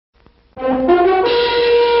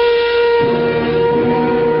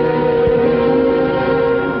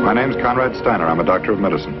Konrad Styner. I'm a doctor of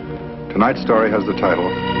medicine. Tonight's story has the title,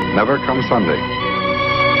 Never Come Sunday.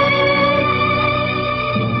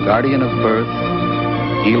 Guardian of birth,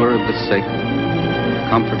 healer of the sick,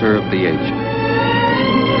 comforter of the aged.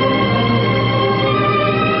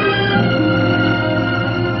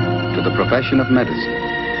 To the profession of medicine,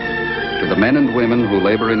 to the men and women who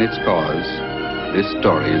labor in its cause, this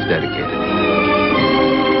story is dedicated.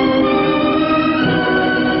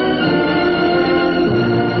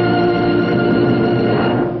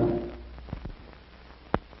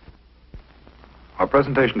 Our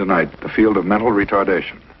presentation tonight, the field of mental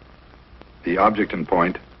retardation. The object in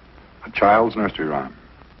point, a child's nursery rhyme.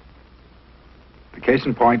 The case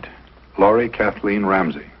in point, Laurie Kathleen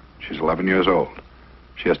Ramsey. She's 11 years old.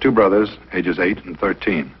 She has two brothers, ages 8 and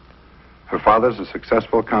 13. Her father's a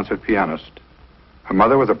successful concert pianist. Her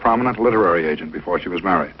mother was a prominent literary agent before she was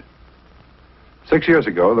married. 6 years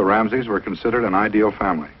ago, the Ramseys were considered an ideal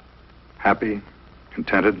family. Happy,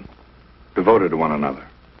 contented, devoted to one another.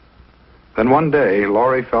 Then one day,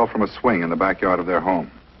 Laurie fell from a swing in the backyard of their home.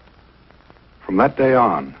 From that day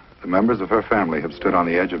on, the members of her family have stood on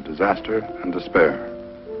the edge of disaster and despair.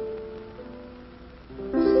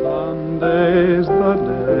 Sunday's the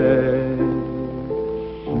day,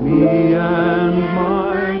 me and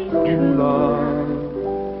my true love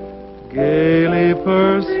gaily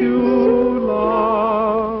pursue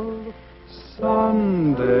love.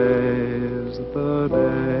 Sunday's the day.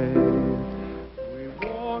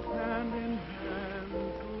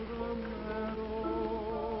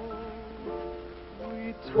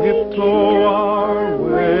 Tiptoe our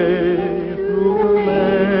way through the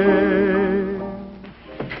lane.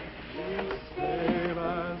 We sail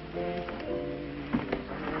as we see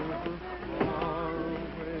over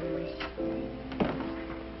faraway seas,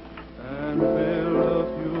 and build a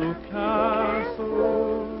few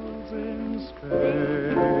castles in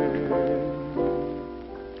Spain.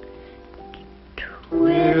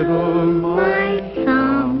 Twiddle my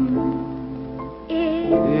thumb,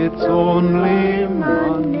 it's only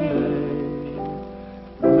Monday,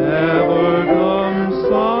 never come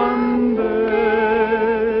Sunday.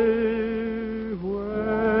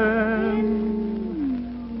 When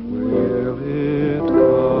will it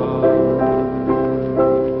come?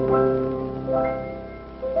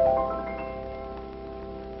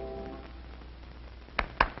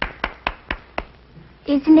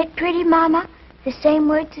 Isn't it pretty, Mama? The same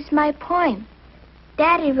words as my poem.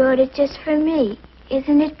 Daddy wrote it just for me.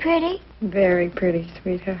 Isn't it pretty? Very pretty,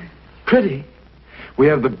 sweetheart. Pretty? We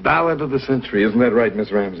have the ballad of the century. Isn't that right,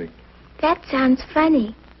 Miss Ramsey? That sounds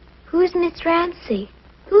funny. Who's Miss Ramsey?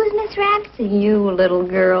 Who's Miss Ramsey? You little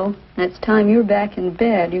girl. It's time you're back in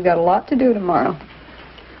bed. You got a lot to do tomorrow.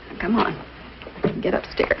 Come on. Get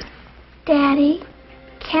upstairs. Daddy,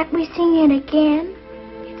 can't we sing it again?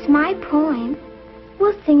 It's my poem.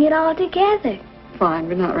 We'll sing it all together. Fine,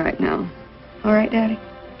 but not right now. All right, Daddy?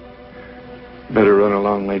 Better run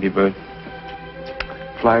along, Ladybird.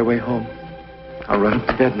 Fly away home. I'll run up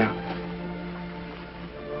to bed now.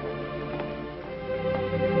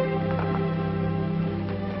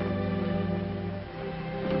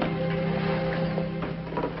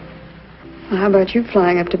 Well, how about you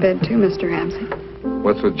flying up to bed, too, Mr. Ramsey?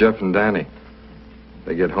 What's with Jeff and Danny?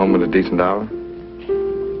 They get home at a decent hour?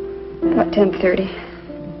 About 10:30.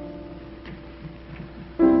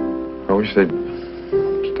 I wish they'd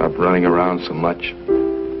stop running around so much.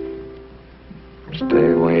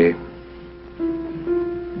 Stay away.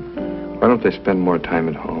 Why don't they spend more time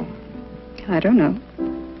at home? I don't know.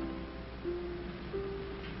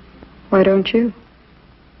 Why don't you?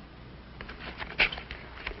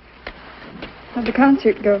 How'd the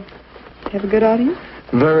concert go? Have a good audience?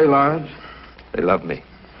 Very large. They love me.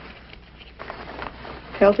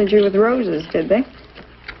 Pelted you with roses, did they?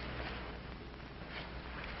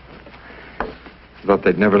 Thought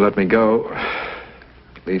they'd never let me go.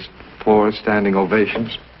 At least 4 standing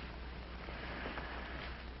ovations.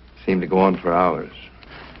 Seemed to go on for hours.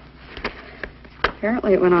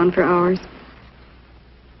 Apparently it went on for hours.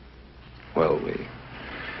 Well, we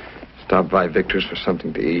stopped by Victor's for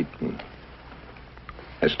something to eat, and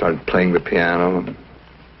I started playing the piano, and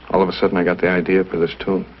all of a sudden I got the idea for this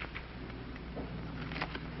tune.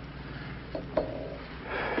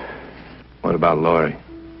 What about Laurie?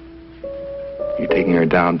 You taking her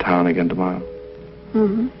downtown again tomorrow?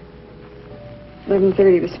 Mm-hmm.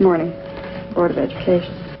 11:30 this morning. Board of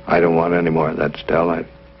Education. I don't want any more of that, Stell. I've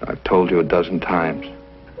told you a dozen times.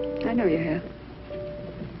 I know you have.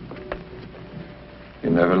 You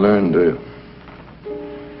never learn, do you?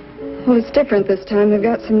 Well, it's different this time. They've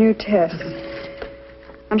got some new tests.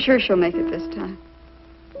 I'm sure she'll make it this time.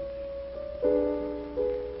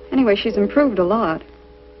 Anyway, she's improved a lot.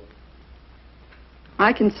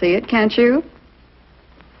 I can see it, can't you?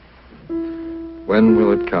 When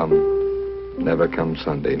will it come? Never come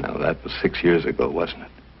Sunday now. That was 6 years ago, wasn't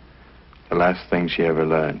it? The last thing she ever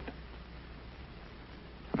learned.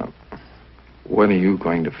 Now, when are you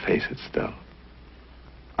going to face it, Stell?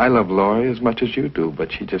 I love Laurie as much as you do,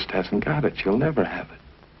 but she just hasn't got it. She'll never have it.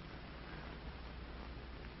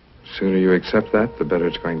 The sooner you accept that, the better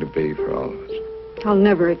it's going to be for all of us. I'll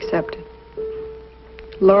never accept it.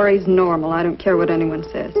 Laurie's normal. I don't care what anyone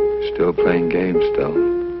says. Still playing games, Stell.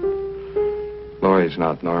 Laurie's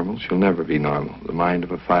not normal. She'll never be normal. The mind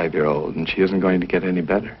of a 5-year-old, and she isn't going to get any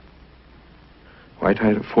better. Why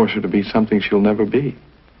try to force her to be something she'll never be?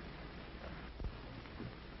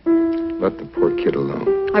 Let the poor kid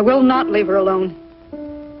alone. I will not leave her alone.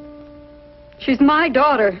 She's my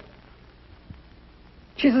daughter.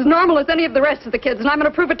 She's as normal as any of the rest of the kids, and I'm going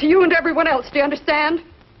to prove it to you and to everyone else. Do you understand?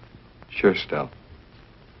 Sure, Stell.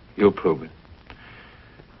 You'll prove it.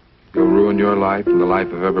 You'll ruin your life and the life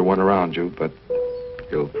of everyone around you, but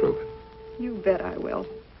you'll prove it. You bet I will.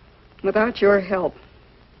 Without your help.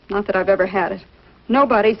 Not that I've ever had it.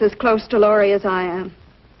 Nobody's as close to Laurie as I am.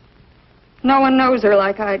 No one knows her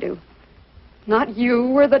like I do. Not you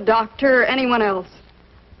or the doctor or anyone else.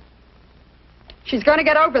 She's going to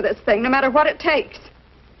get over this thing, no matter what it takes.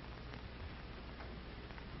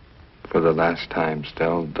 For the last time,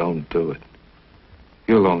 Stell, don't do it.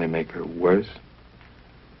 You'll only make her worse.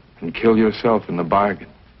 And kill yourself in the bargain.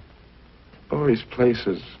 Laurie's place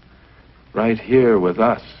is right here with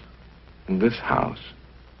us. In this house.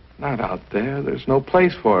 Not out there. There's no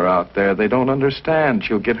place for her out there. They don't understand.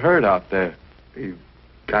 She'll get hurt out there. You've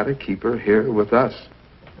got to keep her here with us.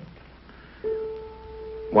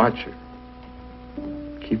 Watch her.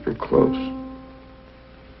 Keep her close.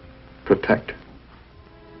 Protect her.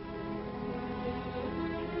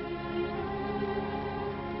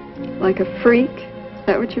 Like a freak? Is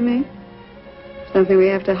that what you mean? Something we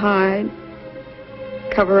have to hide?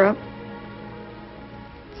 Cover up?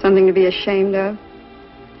 Something to be ashamed of?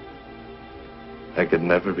 I could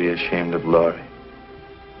never be ashamed of Laurie.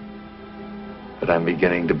 But I'm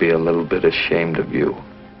beginning to be a little bit ashamed of you.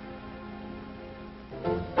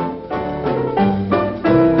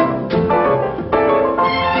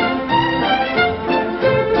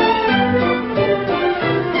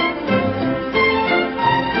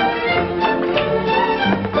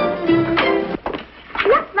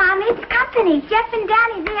 Look, Mom, it's company. Jeff and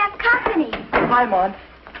Danny, they have company. Hi, Mom.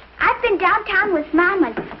 I've been downtown with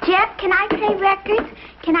Mama. Jeff, can I play records?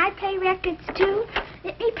 Can I play records, too?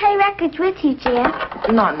 Let me play records with you, Jeff.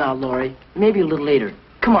 Not now, Laurie. Maybe a little later.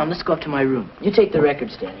 Come on, let's go up to my room. You take the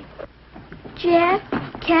records, Danny. Jeff,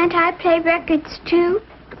 can't I play records, too?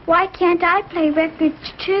 Why can't I play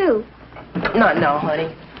records, too? Not now,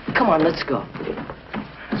 honey. Come on, let's go.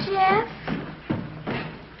 Jeff,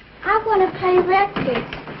 I want to play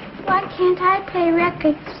records. Why can't I play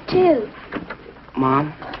records, too?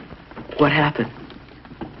 Mom, what happened?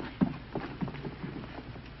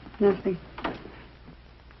 Nothing.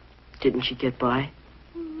 Didn't she get by?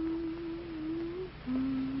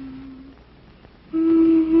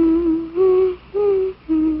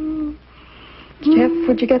 Jeff,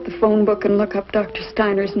 would you get the phone book and look up Dr.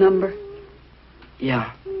 Steiner's number?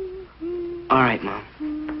 Yeah. All right, Mom.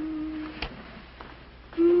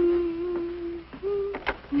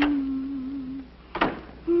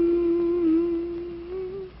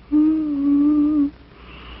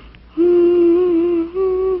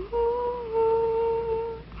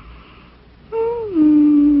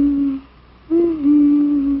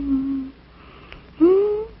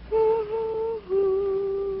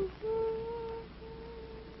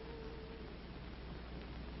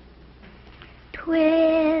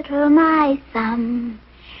 Twiddle my thumb,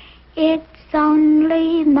 it's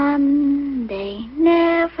only Monday,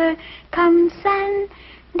 never come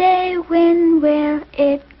Sunday, when will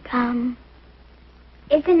it come?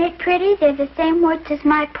 Isn't it pretty? They're the same words as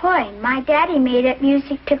my poem. My daddy made up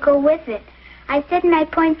music to go with it. I said my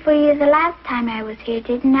poem for you the last time I was here,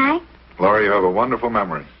 didn't I? Laurie, you have a wonderful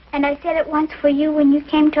memory. And I said it once for you when you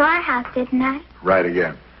came to our house, didn't I? Right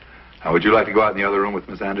again. Now, would you like to go out in the other room with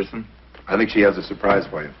Miss Anderson? I think she has a surprise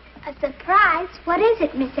for you. A surprise? What is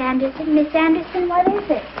it, Miss Anderson? Miss Anderson, what is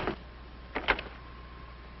it?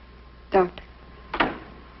 Doctor,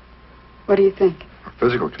 what do you think? Her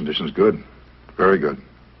physical condition's good. Very good.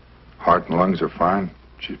 Heart and lungs are fine.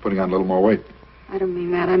 She's putting on a little more weight. I don't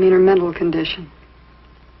mean that. I mean her mental condition.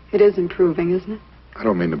 It is improving, isn't it? I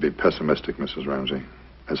don't mean to be pessimistic, Mrs. Ramsey.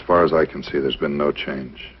 As far as I can see, there's been no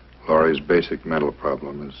change. Laurie's basic mental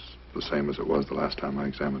problem is the same as it was the last time I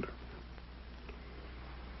examined her.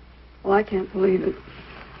 Well, I can't believe it.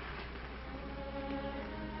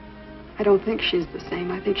 I don't think she's the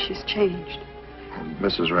same. I think she's changed.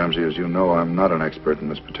 Mrs. Ramsey, as you know, I'm not an expert in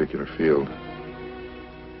this particular field.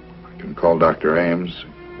 I can call Dr. Ames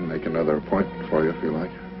and make another appointment for you if you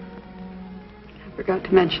like. I forgot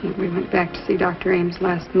to mention that we went back to see Dr. Ames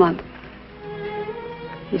last month.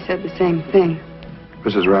 He said the same thing.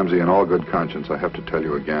 Mrs. Ramsey, in all good conscience, I have to tell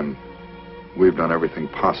you again, we've done everything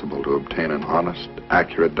possible to obtain an honest,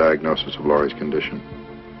 accurate diagnosis of Laurie's condition.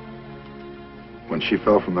 When she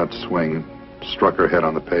fell from that swing, struck her head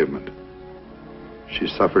on the pavement, she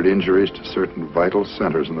suffered injuries to certain vital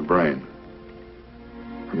centers in the brain.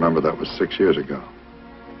 Remember, that was 6 years ago.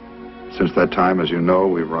 Since that time, as you know,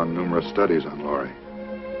 we've run numerous studies on Laurie.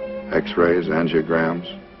 X-rays, angiograms,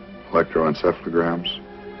 electroencephalograms,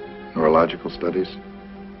 neurological studies.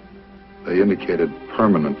 They indicated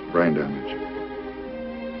permanent brain damage.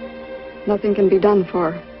 Nothing can be done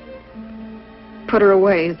for her. Put her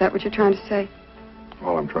away, is that what you're trying to say?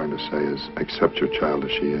 All I'm trying to say is accept your child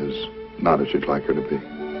as she is, not as you'd like her to be.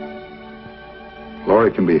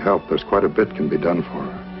 Laurie can be helped. There's quite a bit can be done for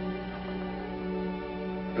her.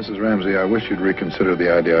 Mrs. Ramsey, I wish you'd reconsider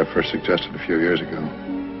the idea I first suggested a few years ago.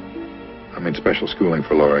 I mean, special schooling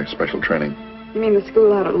for Laurie, special training. You mean the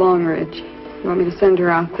school out at Long Ridge? You want me to send her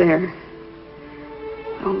out there?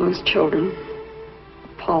 All those children.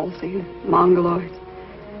 Palsy, mongoloids.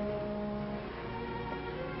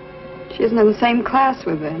 She isn't in the same class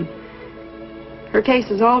with them. Her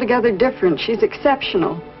case is altogether different. She's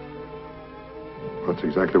exceptional. That's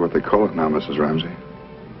exactly what they call it now, Mrs. Ramsey.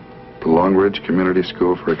 The Long Ridge Community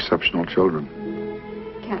School for Exceptional Children.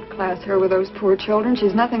 Can't class her with those poor children.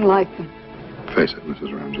 She's nothing like them. Face it,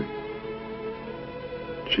 Mrs. Ramsey.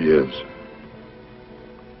 She is.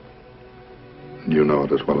 And you know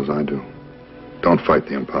it as well as I do. Don't fight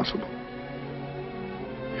the impossible.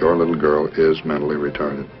 Your little girl is mentally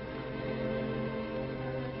retarded.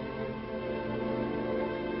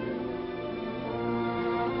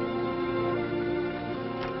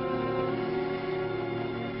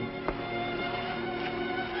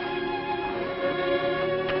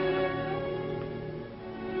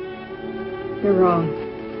 You're wrong.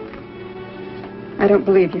 I don't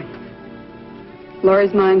believe you.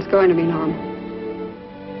 Laurie's mind's going to be normal.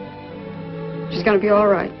 She's going to be all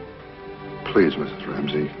right. Please, Mrs.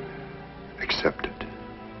 Ramsey, accept it.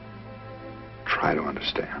 Try to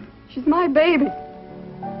understand. She's my baby.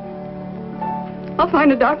 I'll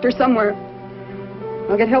find a doctor somewhere.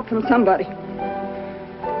 I'll get help from somebody.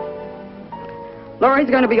 Laurie's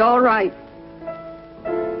going to be all right.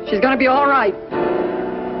 She's going to be all right.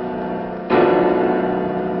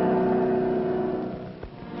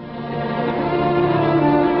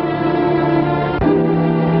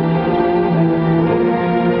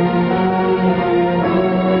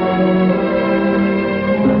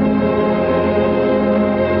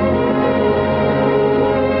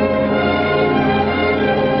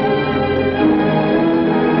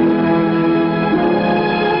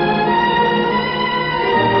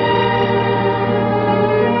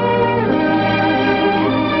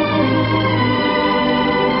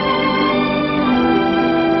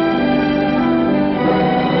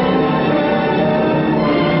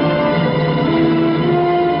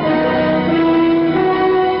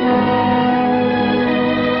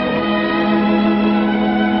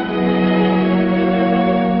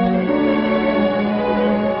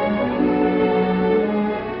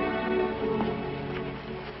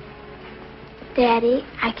 Daddy,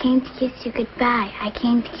 I came to kiss you goodbye. I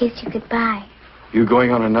came to kiss you goodbye. You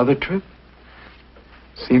going on another trip?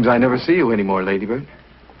 Seems I never see you anymore, Ladybird.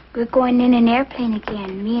 We're going in an airplane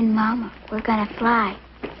again, me and Mama. We're gonna fly.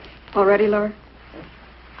 All ready, Laura?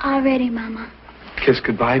 All ready, Mama. Kiss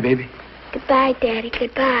goodbye, baby. Goodbye, Daddy.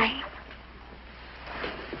 Goodbye.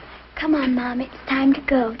 Come on, Mom. It's time to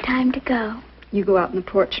go. Time to go. You go out on the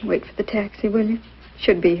porch and wait for the taxi, will you?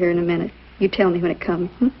 Should be here in a minute. You tell me when it comes,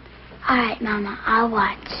 All right, Mama. I'll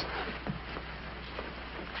watch.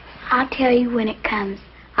 I'll tell you when it comes.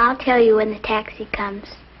 I'll tell you when the taxi comes.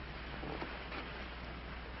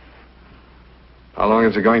 How long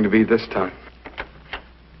is it going to be this time?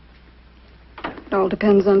 It all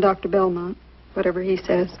depends on Dr. Belmont, whatever he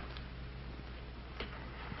says.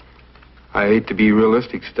 I hate to be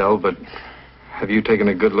realistic, Stell, but have you taken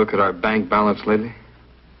a good look at our bank balance lately?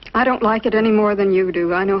 I don't like it any more than you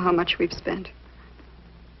do. I know how much we've spent.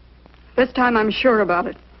 This time I'm sure about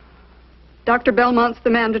it. Dr. Belmont's the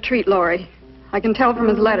man to treat Laurie. I can tell from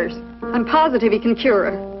his letters. I'm positive he can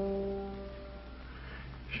cure her.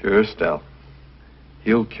 Sure, Stell.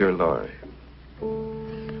 He'll cure Laurie.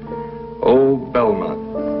 Old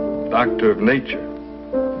Belmont, doctor of nature.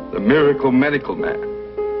 the miracle medical man.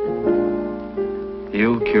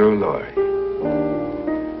 He'll cure Laurie.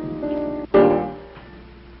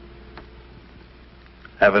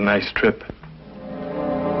 Have a nice trip.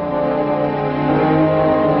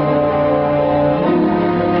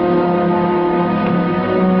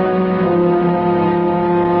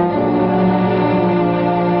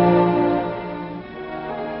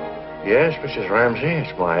 Yes, Mrs. Ramsey,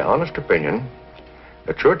 it's my honest opinion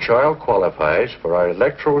that your child qualifies for our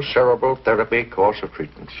electrocerebral therapy course of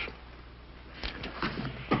treatments.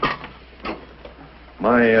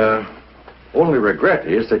 My only regret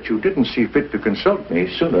is that you didn't see fit to consult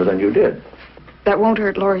me sooner than you did. That won't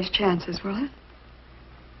hurt Laurie's chances, will it?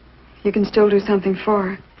 You can still do something for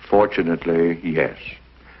her. Fortunately, yes.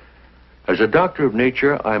 As a doctor of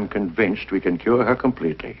nature, I'm convinced we can cure her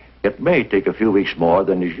completely. It may take a few weeks more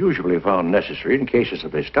than is usually found necessary in cases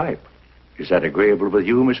of this type. Is that agreeable with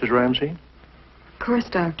you, Mrs. Ramsey? Of course,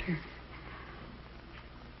 Doctor.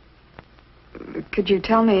 Could you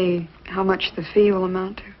tell me how much the fee will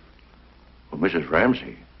amount to? Well, Mrs.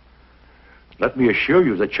 Ramsey, let me assure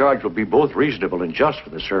you the charge will be both reasonable and just for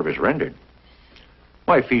the service rendered.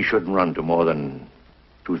 My fee shouldn't run to more than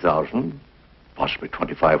 $2,000, possibly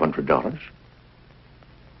 $2,500.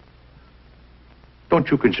 Don't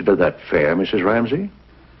you consider that fair, Mrs. Ramsey?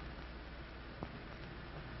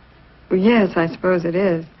 Well, yes, I suppose it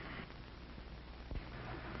is.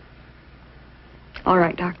 All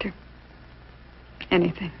right, Doctor.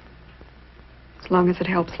 Anything. As long as it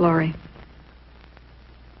helps Laurie.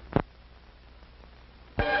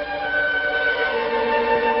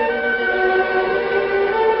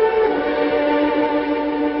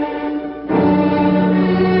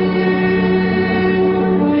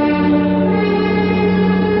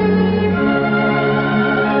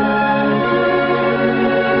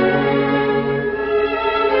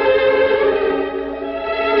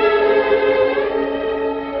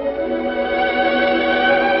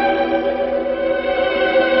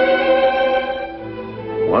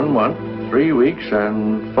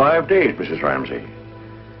 And 5 days, Mrs. Ramsey.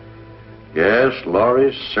 Yes,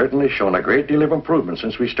 Laurie's certainly shown a great deal of improvement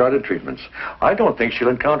since we started treatments. I don't think she'll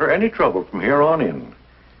encounter any trouble from here on in.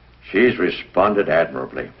 She's responded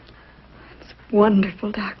admirably. It's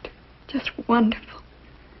wonderful, Doctor. Just wonderful.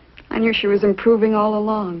 I knew she was improving all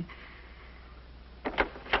along.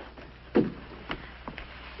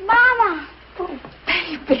 Mama! Oh,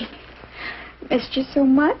 baby. Missed you so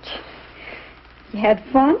much. You had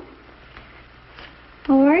fun?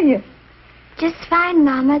 How are you? Just fine,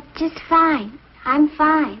 Mama. Just fine. I'm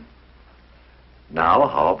fine. Now,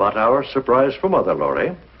 how about our surprise for Mother,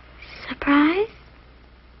 Laurie? Surprise?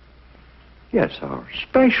 Yes, our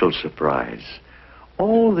special surprise.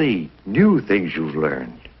 All the new things you've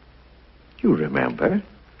learned. You remember.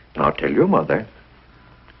 Now tell your mother.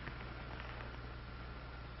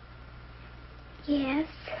 Yes.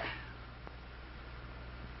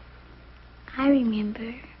 I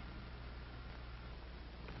remember.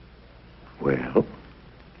 Well,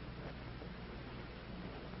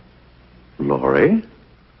 Laurie?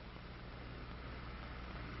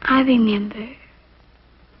 I remember.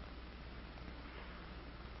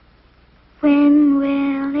 When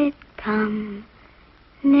will it come?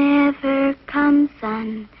 Never come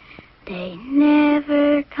Sunday,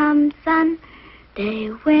 never come Sunday.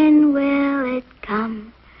 When will it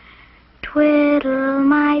come? Twiddle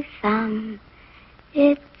my thumb.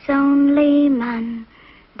 It's only Monday.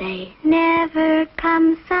 They never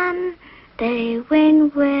come Sunday.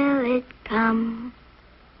 When will it come?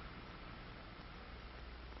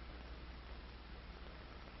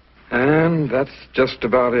 And that's just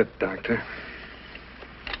about it, Doctor.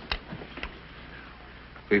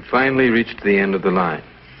 We finally reached the end of the line.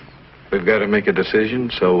 We've got to make a decision,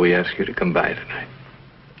 so we ask you to come by tonight.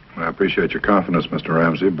 I appreciate your confidence, Mr.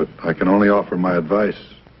 Ramsey, but I can only offer my advice.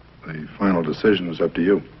 The final decision is up to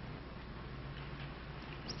you.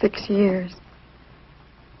 6 years.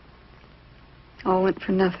 All went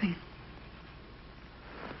for nothing.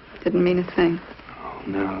 Didn't mean a thing. Oh,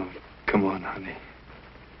 no. Come on, honey.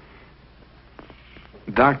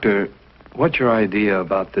 Doctor, what's your idea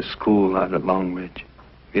about this school out at Long Ridge?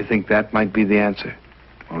 You think that might be the answer?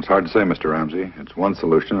 Well, it's hard to say, Mr. Ramsey. It's one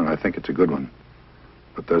solution, and I think it's a good one.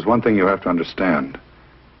 But there's one thing you have to understand.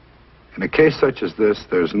 In a case such as this,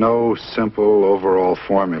 there's no simple overall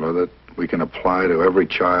formula that we can apply to every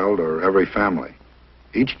child or every family.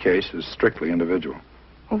 Each case is strictly individual.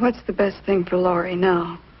 Well, what's the best thing for Laurie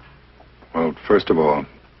now? Well, first of all,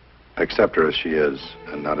 accept her as she is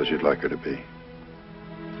and not as you'd like her to be.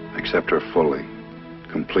 Accept her fully,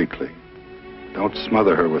 completely. Don't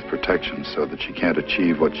smother her with protection so that she can't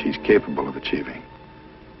achieve what she's capable of achieving.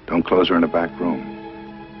 Don't close her in a back room.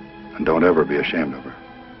 And don't ever be ashamed of her.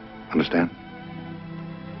 Understand?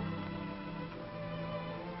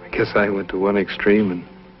 I guess I went to one extreme and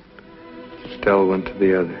Stell went to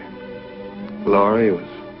the other. Laurie was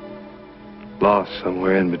lost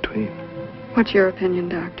somewhere in between. What's your opinion,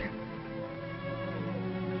 Doctor?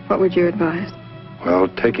 What would you advise? Well,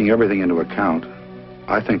 taking everything into account,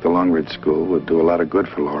 I think the Longridge School would do a lot of good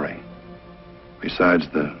for Laurie. Besides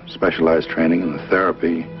the specialized training and the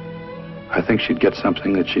therapy, I think she'd get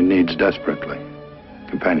something that she needs desperately.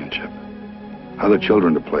 Companionship. Other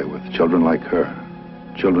children to play with, children like her.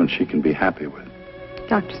 Children she can be happy with.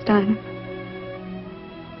 Dr. Styner,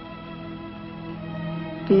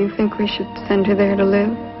 do you think we should send her there to live?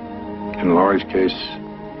 In Laurie's case,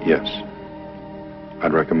 yes.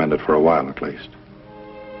 I'd recommend it for a while at least.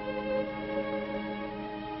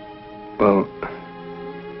 Well,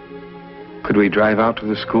 could we drive out to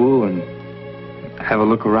the school and have a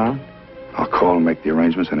look around? I'll call and make the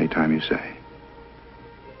arrangements any time you say.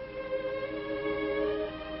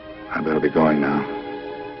 I better be going now.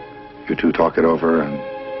 You two talk it over and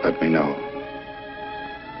let me know.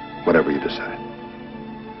 Whatever you decide.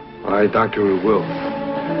 All right, Doctor, we will.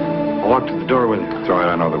 I'll walk to the door with you. It's all right,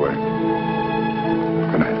 I know the way.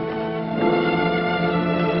 Good night.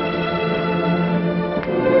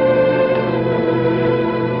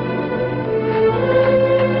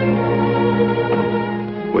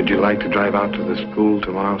 Would you like to drive out to the school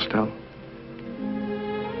tomorrow, Stell?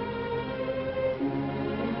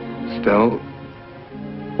 Stell,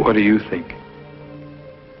 what do you think?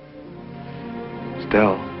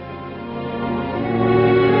 Stell.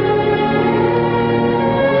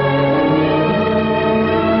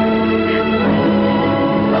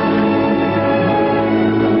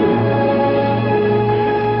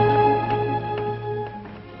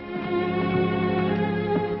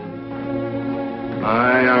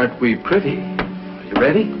 Aren't we pretty? Are you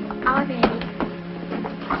ready? All ready.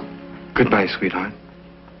 Goodbye, sweetheart.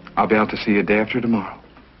 I'll be out to see you day after tomorrow.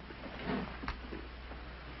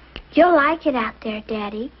 You'll like it out there,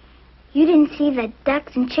 Daddy. You didn't see the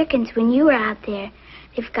ducks and chickens when you were out there.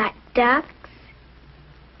 They've got ducks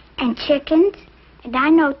and chickens, and I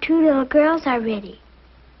know 2 little girls already.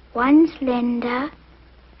 One's Linda,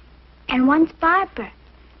 and one's Barbara.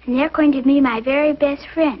 And they're going to be my very best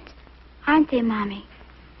friends. Aren't they, Mommy?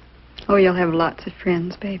 Oh, you'll have lots of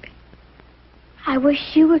friends, baby. I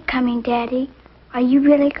wish you were coming, Daddy. Are you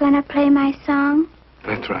really going to play my song?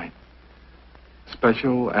 That's right.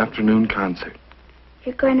 Special afternoon concert.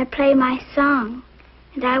 You're going to play my song,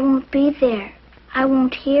 and I won't be there. I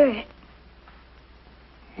won't hear it.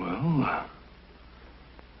 Well,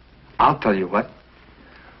 I'll tell you what.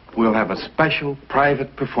 We'll have a special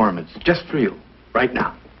private performance just for you, right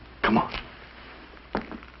now. Come on.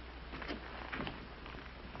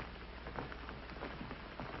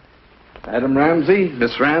 Madam Ramsey,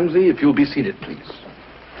 Miss Ramsey, if you'll be seated, please.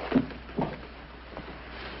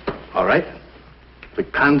 All right. The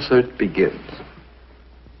concert begins.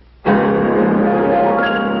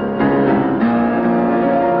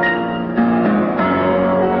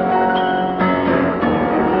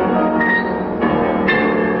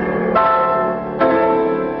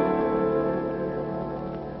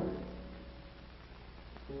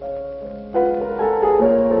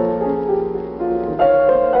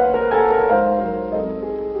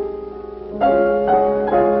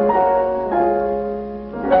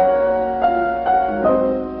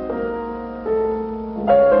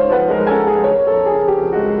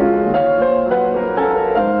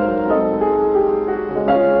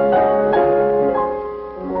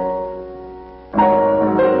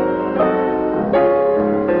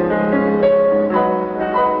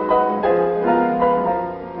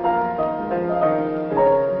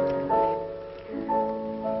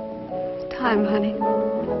 Time, honey.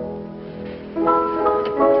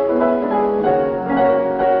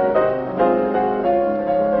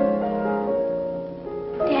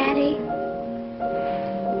 Daddy,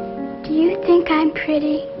 do you think I'm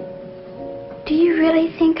pretty? Do you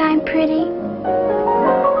really think I'm pretty?